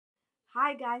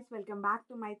Hi guys, welcome back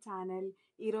to my channel.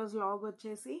 ఈరోజు vlog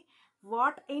వచ్చేసి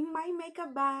what in my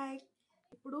makeup bag.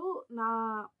 ఇప్పుడు నా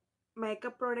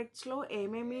makeup ప్రోడక్ట్స్లో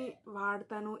ఏమేమి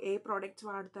వాడతాను, ఏ ప్రోడక్ట్స్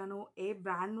వాడతాను, ఏ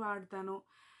బ్రాండ్ వాడతాను,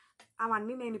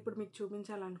 అవన్నీ నేను ఇప్పుడు మీకు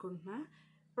చూపించాలనుకుంటున్నా.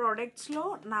 ప్రోడక్ట్స్లో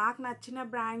నాకు నచ్చిన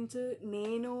బ్రాండ్స్,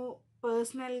 నేను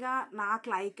పర్సనల్గా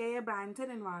నాకు లైక్ అయ్యే బ్రాండ్సే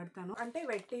నేను వాడతాను. అంటే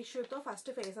వెట్ టిష్యూతో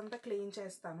ఫస్ట్ ఫేస్ అంతా క్లీన్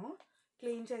చేస్తాను.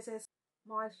 క్లీన్ చేసేసి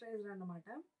మాయిశ్చరైజర్ అన్నమాట.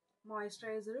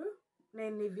 మాయిశ్చరైజర్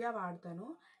నేను నివ్యా వాడతాను.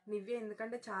 నివ్యా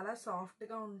ఎందుకంటే చాలా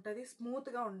సాఫ్ట్గా ఉంటుంది,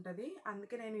 స్మూత్గా ఉంటుంది,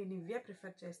 అందుకే నేను ఈ నివ్యా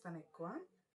ప్రిఫర్ చేస్తాను ఎక్కువ.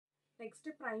 నెక్స్ట్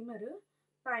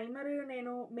ప్రైమర్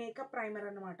నేను మేకప్ ప్రైమర్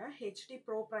అనమాట, హెచ్డి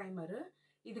ప్రో ప్రైమర్.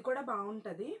 ఇది కూడా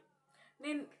బాగుంటుంది.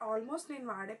 నేను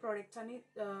వాడే ప్రోడక్ట్స్ అని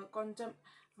కొంచెం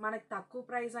మనకు తక్కువ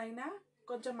ప్రైస్ అయినా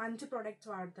కొంచెం మంచి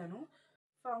ప్రోడక్ట్స్ వాడతాను.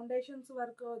 ఫౌండేషన్స్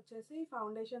వరకు వచ్చేసి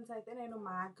ఫౌండేషన్స్ అయితే నేను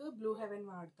మ్యాక్ బ్లూ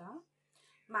హెవెన్ వాడతా.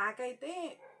 మ్యాక్ అయితే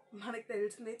మనకు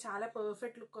తెలిసింది చాలా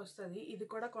పర్ఫెక్ట్ లుక్ వస్తుంది. ఇది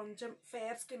కూడా కొంచెం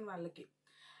ఫేర్ స్కిన్ వాళ్ళకి.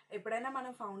 ఎప్పుడైనా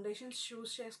మనం ఫౌండేషన్స్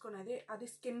చూస్ చేసుకునేది అది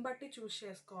స్కిన్ బట్టి చూస్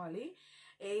చేసుకోవాలి.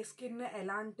 ఏ స్కిన్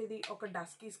ఎలాంటిది, ఒక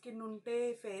డస్కీ స్కిన్ ఉంటే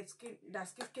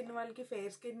డస్కీ స్కిన్ వాళ్ళకి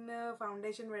ఫేర్ స్కిన్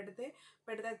ఫౌండేషన్ పెడితే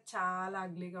చాలా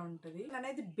అగ్లీగా ఉంటుంది.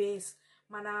 అనేది బేస్,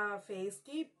 మన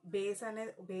ఫేస్కి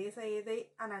బేస్ అయ్యేది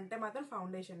అని అంటే మాత్రం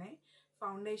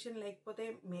ఫౌండేషన్ లేకపోతే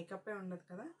మేకప్పే ఉండదు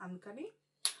కదా. అందుకని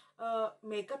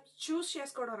మేకప్ చూస్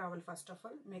చేసుకోవడం రావాలి. First of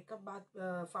all makeup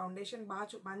foundation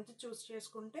మంచి చూస్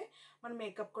చేసుకుంటే మన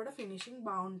మేకప్ కూడా ఫినిషింగ్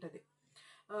బాగుంటుంది.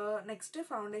 నెక్స్ట్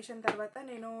ఫౌండేషన్ తర్వాత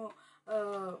నేను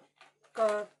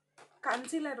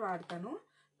కన్సీలర్ వాడతాను.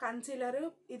 కన్సీలర్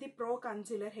ఇది ప్రో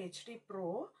కన్సీలర్, హెచ్డి ప్రో.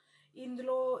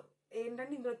 ఇందులో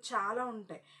చాలా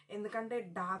ఉంటాయి, ఎందుకంటే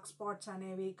డార్క్ స్పాట్స్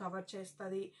అనేవి కవర్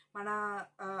చేస్తుంది, మన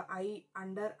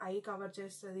అండర్ ఐ కవర్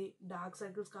చేస్తుంది, డార్క్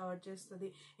సర్కిల్స్ కవర్ చేస్తుంది,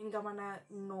 ఇంకా మన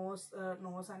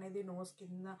నోస్ అనేది నోస్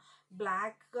కింద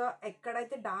బ్లాక్గా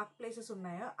ఎక్కడైతే డార్క్ ప్లేసెస్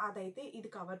ఉన్నాయో అదైతే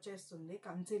ఇది కవర్ చేస్తుంది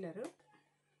కన్సీలర్.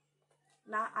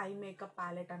 నా ఐ మేకప్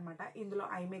ప్యాలెట్ అనమాట. ఇందులో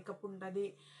ఐ మేకప్ ఉంటుంది,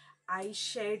 ఐ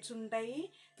షేడ్స్ ఉంటాయి,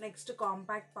 నెక్స్ట్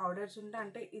కాంపాక్ట్ పౌడర్స్ ఉంటాయి.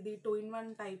 అంటే ఇది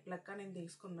 2-in-1 టైప్ లెక్క నేను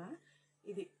తీసుకున్నా.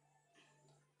 ఇది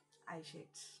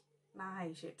నా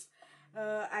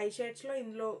ఐ షేడ్స్లో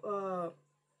ఇందులో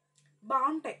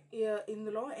బాగుంటాయి.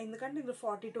 ఎందుకంటే ఇందులో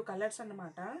 42 కలర్స్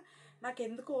అన్నమాట. నాకు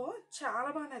ఎందుకో చాలా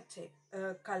బాగా నచ్చాయి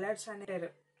కలర్స్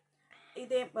అనేవి.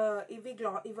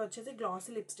 ఇవి వచ్చేసి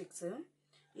గ్లాసీ లిప్స్టిక్స్.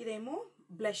 ఇదేమో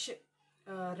బ్లష్,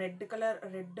 రెడ్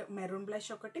మెరూన్ బ్లష్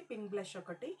ఒకటి, పింక్ బ్లష్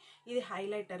ఒకటి. ఇది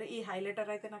హైలైటర్. ఈ హైలైటర్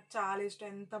అయితే నాకు చాలా ఇష్టం.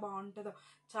 ఎంత బాగుంటుందో,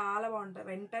 చాలా బాగుంటుంది.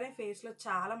 వెంటనే ఫేస్లో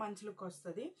చాలా మంచి లుక్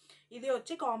వస్తుంది. ఇది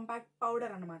వచ్చి కాంపాక్ట్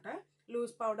పౌడర్ అనమాట,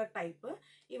 లూజ్ పౌడర్ టైప్.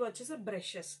 ఇవి వచ్చేసి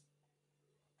బ్రషెస్.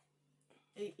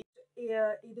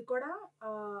 ఇది కూడా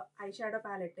ఐ షాడో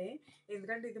ప్యాలెటే,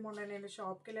 ఎందుకంటే ఇది మొన్న నేను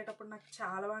షాప్కి వెళ్ళేటప్పుడు నాకు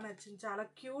చాలా బాగా నచ్చింది. చాలా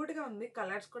క్యూట్గా ఉంది,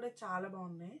 కలర్స్ కూడా చాలా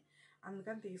బాగున్నాయి,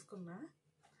 అందుకని తీసుకున్నా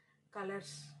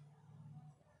కలర్స్.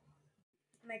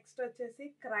 నెక్స్ట్ వచ్చేసి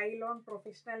క్రైలాన్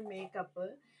ప్రొఫెషనల్ మేకప్.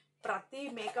 ప్రతి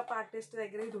మేకప్ ఆర్టిస్ట్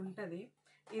దగ్గర ఇది ఉంటుంది.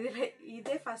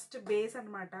 ఇదే ఫస్ట్ బేస్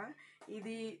అనమాట.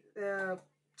 ఇది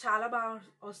చాలా బాగా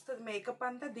వస్తుంది. మేకప్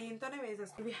అంతా దీంతోనే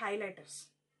వేసేస్తుంది. ఇవి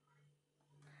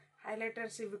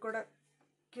హైలైటర్స్ ఇవి కూడా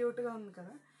క్యూట్గా ఉంది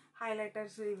కదా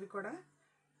హైలైటర్స్. ఇవి కూడా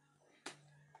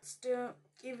నెక్స్ట్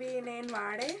ఇవి నేను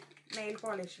వాడే నెయిల్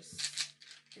పాలిషెస్.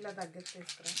 ఇలా దగ్గర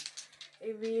తీసుకురా,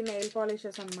 ఇవి నెయిల్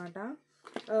పాలిషెస్ అనమాట.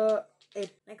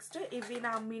 నెక్స్ట్ ఇవి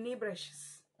నా మినీ బ్రషెస్.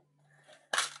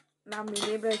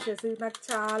 నాకు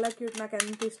చాలా క్యూట్, నాకు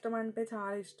ఎంత ఇష్టం అంటే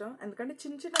చాలా ఇష్టం. ఎందుకంటే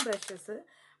చిన్న బ్రషెస్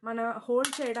మన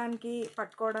హోల్డ్ చేయడానికి,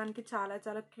 పట్టుకోవడానికి చాలా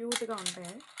చాలా క్యూట్గా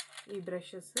ఉంటాయి ఈ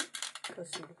బ్రషెస్.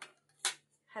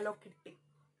 Hello kitty.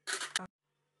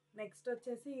 నెక్స్ట్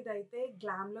వచ్చేసి ఇదైతే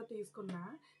గ్లామ్లో తీసుకున్నా.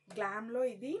 గ్లామ్లో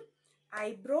ఇది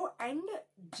eyebrow and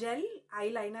gel eye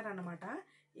liner అనమాట.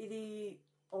 ఇది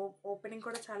ఓపెనింగ్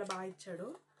కూడా చాలా బాగా ఇచ్చాడు.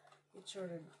 ఇది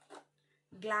చూడండి,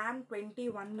 గ్లామ్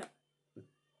 21.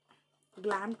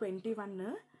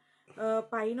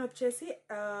 పైన వచ్చేసి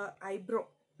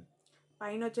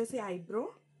ఐబ్రో,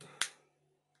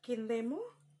 కిందేమో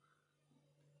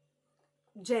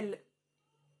జెల్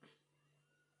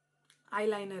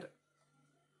ఐలైనర్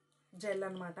జెల్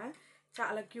అనమాట.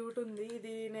 చాలా క్యూట్ ఉంది.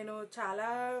 ఇది నేను చాలా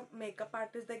మేకప్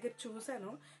ఆర్టిస్ట్ దగ్గర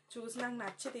చూసి నాకు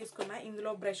నచ్చి తీసుకున్నా.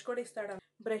 ఇందులో బ్రష్ కూడా ఇస్తాడు.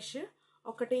 బ్రష్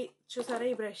ఒకటి చూసారా,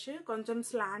 ఈ బ్రష్ కొంచెం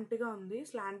స్లాంట్గా ఉంది.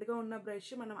 స్లాంట్గా ఉన్న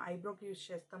బ్రష్ మనం ఐబ్రోకి యూజ్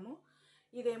చేస్తాము.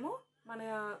 ఇదేమో మన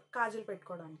కాజల్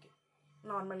పెట్టుకోవడానికి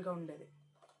నార్మల్గా ఉండేది.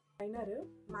 లైనర్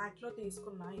మ్యాక్లో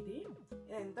తీసుకున్నా. ఇది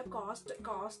ఎంత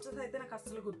కాస్ట్ అయితే నాకు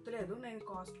అస్సలు గుర్తులేదు.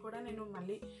 కాస్ట్ కూడా నేను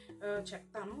మళ్ళీ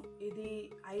చెప్తాను. ఇది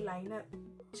ఐ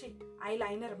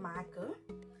లైనర్ మ్యాక్.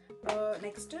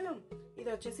 నెక్స్ట్ ఇది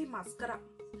వచ్చేసి mascara.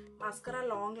 Mascara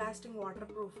long lasting water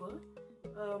proof.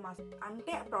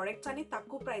 అంటే ప్రోడక్ట్స్ అన్ని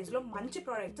తక్కువ ప్రైస్లో, మంచి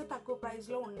ప్రోడక్ట్స్ తక్కువ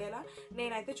ప్రైస్లో ఉండేలా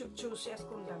నేనైతే చూస్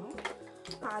చేసుకుంటాను.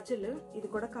 కాజల్, ఇది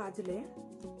కూడా కాజలే.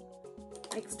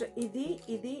 నెక్స్ట్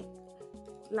ఇది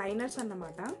లైనర్స్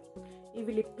అన్నమాట.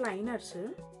 ఇవి లిప్ లైనర్స్,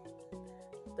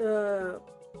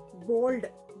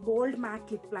 బోల్డ్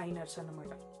మ్యాట్ లిప్ లైనర్స్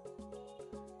అన్నమాట.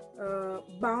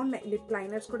 బాగున్నాయి లిప్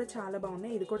లైనర్స్ కూడా, చాలా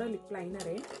బాగున్నాయి. ఇది కూడా లిప్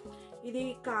లైనరే. ఇది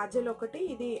కాజల్ ఒకటి,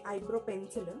 ఇది ఐబ్రో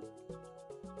పెన్సిల్.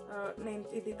 నేను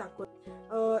ఇది తక్కువ.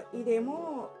 ఇదేమో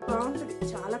బాగుంటుంది,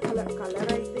 చాలా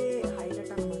కలర్ అయితే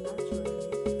హైలైట్ అనమాట. చూడండి,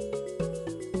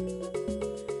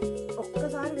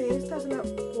 ఒక్కసారి వేస్తే అసలు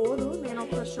పోదు. నేను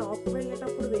ఒక షాప్కి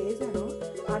వెళ్ళేటప్పుడు వేసాను,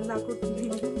 అది నాకు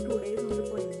మినిమం 2 days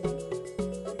ఉండిపోయింది.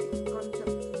 కొంచెం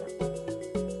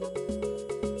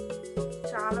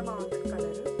చాలా బాగుంటుంది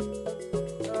కలర్.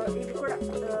 ఇది కూడా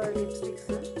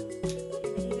లిప్స్టిక్స్.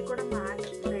 ఇది కూడా మ్యాట్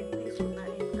రెడ్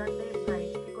తీసుకున్నాను, ఎందుకంటే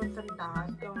బ్రైట్కి కొంచెం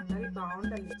డార్క్గా ఉండాలి,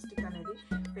 బాగుండాలి లిప్స్టిక్ అనేది.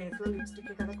 ఫేస్లో లిప్స్టిక్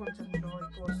కదా కొంచెం గ్లో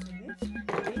ఎక్కువ వస్తుంది.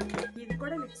 ఇది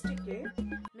కూడా లిప్స్టిక్కే.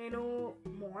 నేను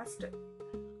మోస్ట్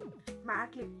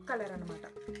మ్యాట్ లిప్ కలర్ అనమాట.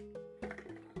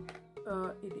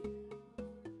 ఇది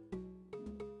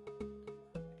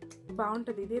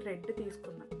బాగుంటుంది. ఇది రెడ్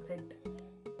తీసుకున్నా, రెడ్.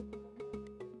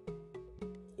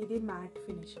 ఇది మ్యాట్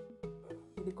ఫినిష్.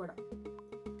 ఇది కూడా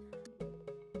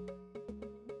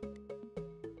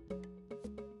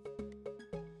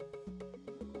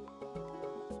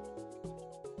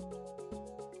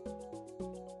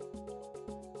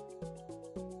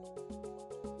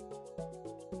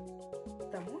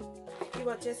ఇవి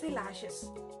వచ్చేసి ల్యాషెస్.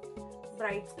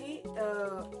 బ్రైడ్స్కి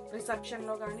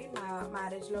రిసెప్షన్లో కానీ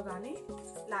మ్యారేజ్లో కానీ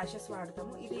ల్యాషెస్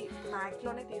వాడతాము. ఇది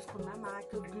మ్యాక్లోనే తీసుకున్నా,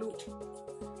 Mac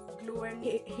glue and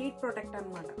heat protect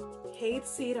అనమాట. హెయిర్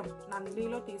సీరం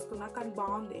నందినిలో తీసుకున్నా, కానీ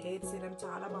బాగుంది హెయిర్ సీరం,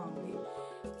 చాలా బాగుంది.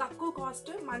 తక్కువ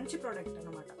కాస్ట్, మంచి ప్రోడక్ట్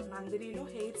అనమాట నందినిలో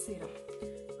హెయిర్ సీరం.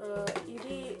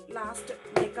 ఇది లాస్ట్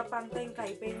మేకప్ అంతా ఇంకా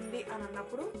అయిపోయింది అని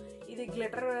అన్నప్పుడు ఇది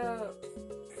గ్లిటర్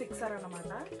ఫిక్సర్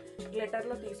అనమాట.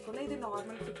 గ్లిటర్లో తీసుకున్న, ఇది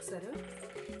నార్మల్ ఫిక్సర్.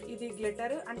 ఇది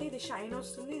గ్లిటర్ అంటే ఇది షైన్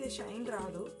వస్తుంది, ఇది షైన్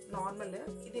రాదు, నార్మల్.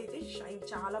 ఇది అయితే షైన్,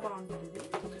 చాలా బాగుంటుంది. ఇది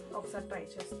ఒకసారి ట్రై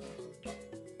చేస్తాను.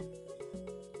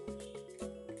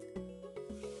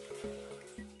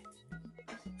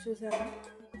 చూసారా,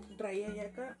 డ్రై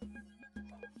అయ్యాక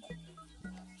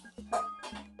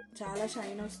చాలా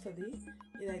షైన్ వస్తుంది.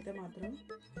 ఇదైతే మాత్రం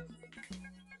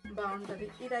బాగుంటుంది.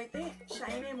 ఇదైతే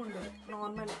షైన్ ఏముండదు,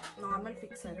 నార్మల్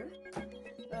ఫిక్సర్.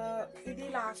 ఇది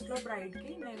లాస్ట్లో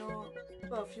బ్రైడ్కి నేను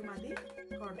పర్ఫ్యూమ్ అది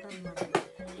కొడతాను అన్నమాట.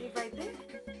 ఇవైతే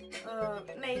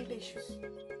నెయిల్ టిష్యూస్.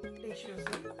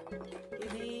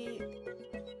 ఇది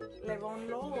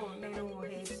లెవాన్లో నేను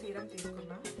హెయిర్ సీరం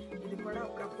తీసుకున్నా, ఇది కూడా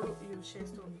అప్పుడప్పుడు యూజ్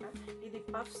చేస్తూ ఉంటాను. ఇది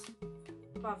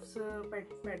పఫ్స్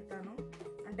పెడతాను.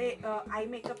 అంటే ఐ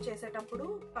మేకప్ చేసేటప్పుడు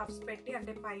పఫ్స్ పెట్టి,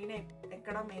 అంటే పైన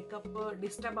ఎక్కడ మేకప్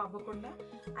డిస్టర్బ్ అవ్వకుండా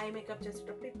ఐ మేకప్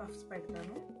చేసేటప్పుడు ఈ పఫ్స్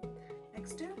పెడతాను.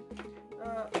 నెక్స్ట్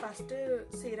ఫస్ట్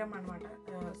సీరం అనమాట,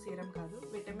 సీరం కాదు,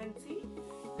 విటమిన్ సి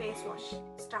ఫేస్ వాష్.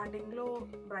 స్టార్టింగ్లో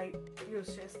బ్రైట్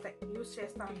యూజ్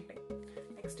చేస్తూ ఉంటాయి.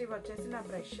 నెక్స్ట్ ఇవి వచ్చేసి నా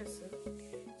బ్రషెస్.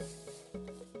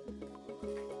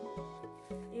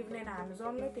 ఇవి నేను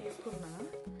అమెజాన్లో తీసుకున్నా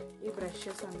ఈ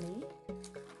బ్రషెస్ అన్నీ.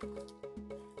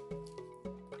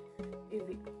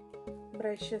 ఇవి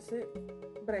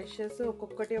బ్రషెస్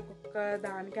ఒక్కొక్కటి ఒక్కొక్క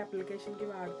దానికి అప్లికేషన్కి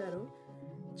వాడతారు.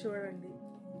 చూడండి,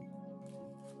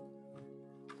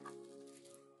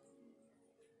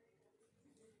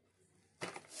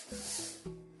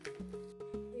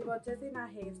 ఇవి వచ్చేసి నా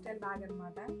హెయిర్ స్టైల్ బ్యాగ్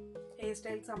అనమాట. హెయిర్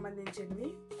స్టైల్కి సంబంధించింది.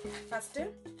 ఫస్ట్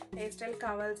హెయిర్ స్టైల్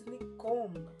కావాల్సింది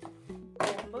కోంబ్.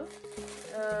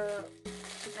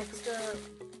 నెక్స్ట్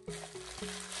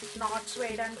నాట్స్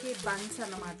వేయడానికి బన్స్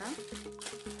అన్నమాట.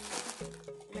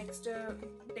 Next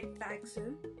tick talks,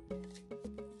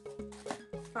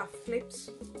 puff clips,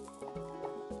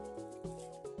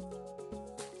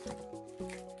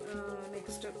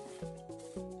 next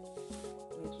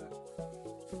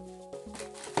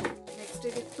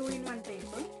ఇది 2-in-1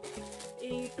 టేప్.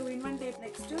 ఈ 2-in-1 టేప్.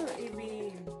 నెక్స్ట్ ఇవి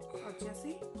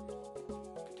వచ్చేసి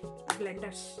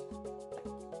బ్లెండర్స్.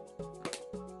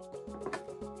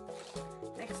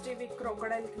 నెక్స్ట్ ఇవి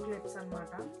క్రోకోడైల్ క్లిప్స్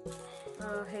అనమాట,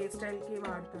 హెయిర్ స్టైల్కి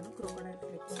వాడతాను క్రోకోడైల్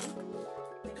క్లిప్స్.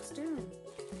 నెక్స్ట్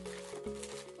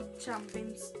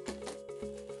చంపిన్స్.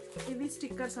 ఇవి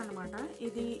స్టిక్కర్స్ అనమాట.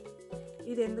 ఇది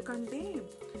ఎందుకంటే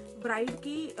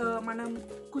బ్రైడ్కి మనం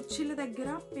కుర్చీల దగ్గర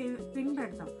పిన్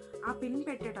పెడతాం. ఆ పిన్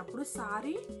పెట్టేటప్పుడు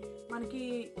సారీ మనకి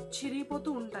చిరిగిపోతూ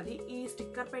ఉంటుంది. ఈ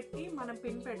స్టిక్కర్ పెట్టి మనం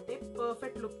పిన్ పెడితే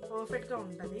పర్ఫెక్ట్గా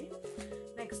ఉంటుంది.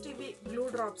 నెక్స్ట్ ఇవి గ్లూ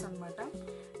డ్రాప్స్ అనమాట.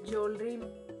 జ్యువెలరీ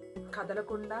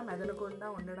కదలకుండా మెదలకుండా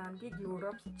ఉండడానికి గ్లూ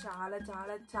డ్రాప్స్ చాలా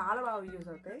చాలా చాలా బాగా యూజ్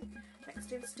అవుతాయి.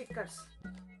 నెక్స్ట్ ఇవి స్టిక్కర్స్.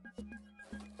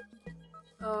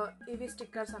 ఇవి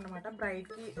స్టిక్కర్స్ అనమాట.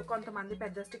 బ్రైడ్కి కొంతమంది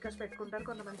పెద్ద స్టిక్కర్స్ పెట్టుకుంటారు,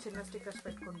 కొంతమంది చిన్న స్టిక్కర్స్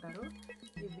పెట్టుకుంటారు.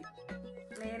 ఇవి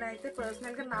నేనైతే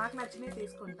పర్సనల్గా నాకు నచ్చినవి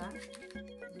తీసుకుంటా.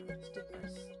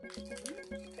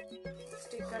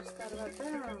 స్టిక్కర్స్ తర్వాత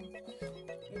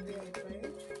ఇవి అయిపోయి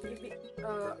ఇవి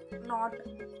not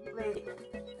very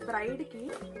బ్రైడ్కి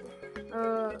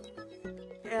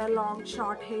long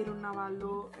short hair ఉన్న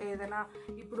వాళ్ళు ఏదైనా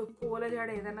ఇప్పుడు పూల జడ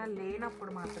ఏదైనా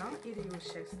లేనప్పుడు మాత్రం ఇది యూజ్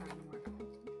చేస్తాను అనమాట.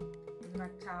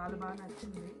 నాకు చాలా బాగా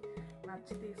నచ్చింది,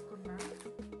 నచ్చి తీసుకున్నా.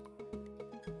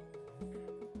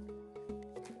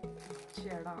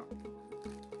 జడ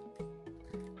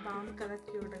బాగుంది కదా,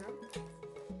 క్యూట్గా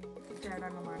జడ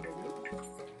అన్నమాట ఇది.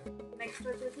 నెక్స్ట్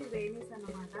వచ్చేసి వేణీస్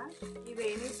అన్నమాట. ఈ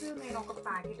వేణీస్ నేను ఒక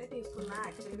ప్యాకెటే తీసుకున్నా.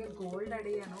 యాక్చువల్గా గోల్డ్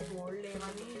అడిగాను, గోల్డ్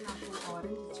లేవని నాకు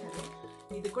ఆరెంజ్ ఇచ్చారు.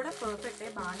 ఇది కూడా పర్ఫెక్టే,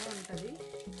 బాగానే ఉంటుంది.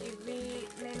 ఇవి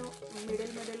నేను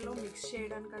మిడిల్లో మిక్స్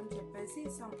చేయడానికి అని చెప్పేసి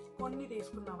కొన్ని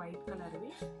తీసుకున్నా, వైట్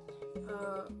కలర్వి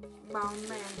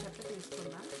బాగున్నాయి అని చెప్పి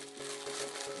తీసుకున్నా.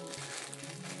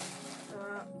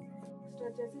 నెక్స్ట్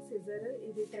వచ్చేసి సిజర్.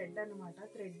 ఇది థ్రెడ్ అనమాట.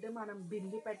 థ్రెడ్ మనం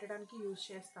బింది పెట్టడానికి యూజ్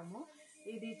చేస్తాము.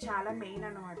 ఇది చాలా మెయిన్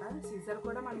అనమాట. సిజర్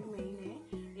కూడా మనకి మెయినే,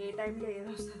 ఏ టైంలో ఏది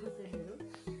వస్తుందో తెలియదు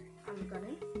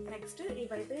అందుకని. నెక్స్ట్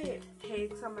ఇవైతే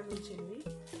హెయిర్కి సంబంధించింది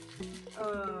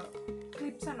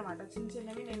క్లిప్స్ అనమాట. చిన్న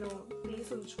చిన్నవి నేను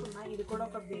తీసి ఉంచుకున్నా. ఇది కూడా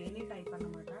ఒక వేణి టైప్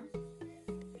అనమాట.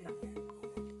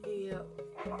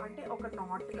 అంటే ఒక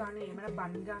నాట్ కానీ ఏమైనా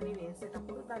బన్ కానీ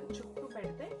వేసేటప్పుడు దాని చుట్టూ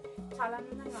పెడితే చాలా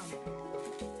అందంగా ఉంటుంది.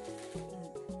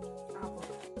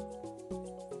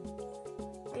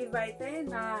 ఇవైతే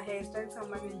నా హెయిర్ స్టైల్కి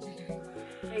సంబంధించినవి.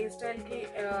 హెయిర్ స్టైల్కి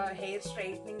హెయిర్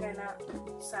స్ట్రైట్నింగ్ అయినా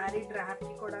శారీ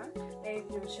డ్రాప్కి కూడా నేను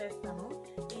యూజ్ చేస్తాను.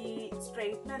 ఈ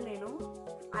స్ట్రైట్నర్ నేను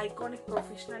ఐకానిక్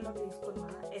ప్రొఫెషనల్లో తీసుకున్న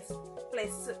S+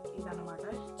 ఇదనమాట.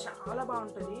 చాలా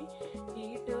బాగుంటుంది.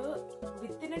 హీట్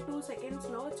విత్ ఇన్ 2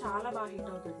 సెకండ్స్లో చాలా బాగా హీట్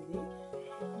అవుతుంది.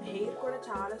 ఇది హెయిర్ కూడా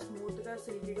చాలా స్మూత్గా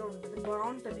సిల్కీగా ఉంటుంది,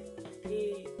 బాగుంటుంది ఈ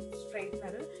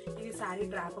స్ట్రైట్నర్. ఇది శారీ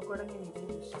డ్రాప్ కూడా నేను ఇదే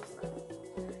యూజ్ చేస్తాను.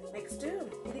 నెక్స్ట్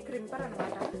ఇది క్రింపర్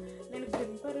అనమాట. నేను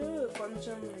క్రింపర్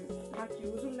కొంచెం నాకు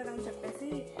యూజ్ ఉండదని చెప్పేసి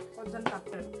కొంచెం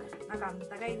తప్పాను. నాకు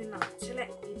అంతగా ఇది నచ్చలే.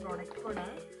 ఈ ప్రోడక్ట్ కూడా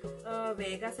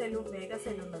వేగా సెల్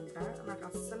ఉందంట. నాకు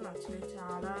అస్సలు నచ్చలేదు,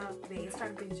 చాలా వేస్ట్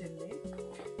అనిపించింది.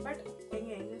 బట్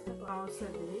ఏం చేస్తే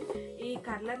వస్తుంది. ఈ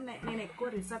కర్లర్ నేను ఎక్కువ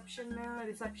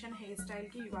రిసెప్షన్ హెయిర్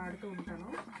స్టైల్కి వాడుతూ ఉంటాను.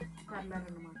 కర్లర్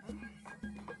అనమాట.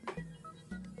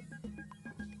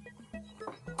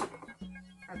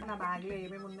 అది నా బ్యాగ్లో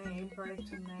ఏమేమి ఉన్నాయో, ఏం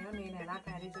ప్రోడక్ట్స్ ఉన్నాయో, నేను ఎలా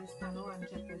క్యారీ చేస్తాను అని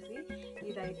చెప్పేసి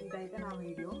ఇదైతే నా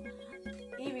వీడియో.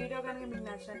 ఈ వీడియో కనుక మీకు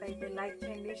నచ్చినట్టయితే లైక్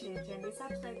చేయండి, షేర్ చేయండి,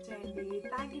 సబ్స్క్రైబ్ చేయండి.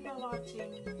 Thank you for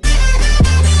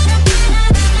watching.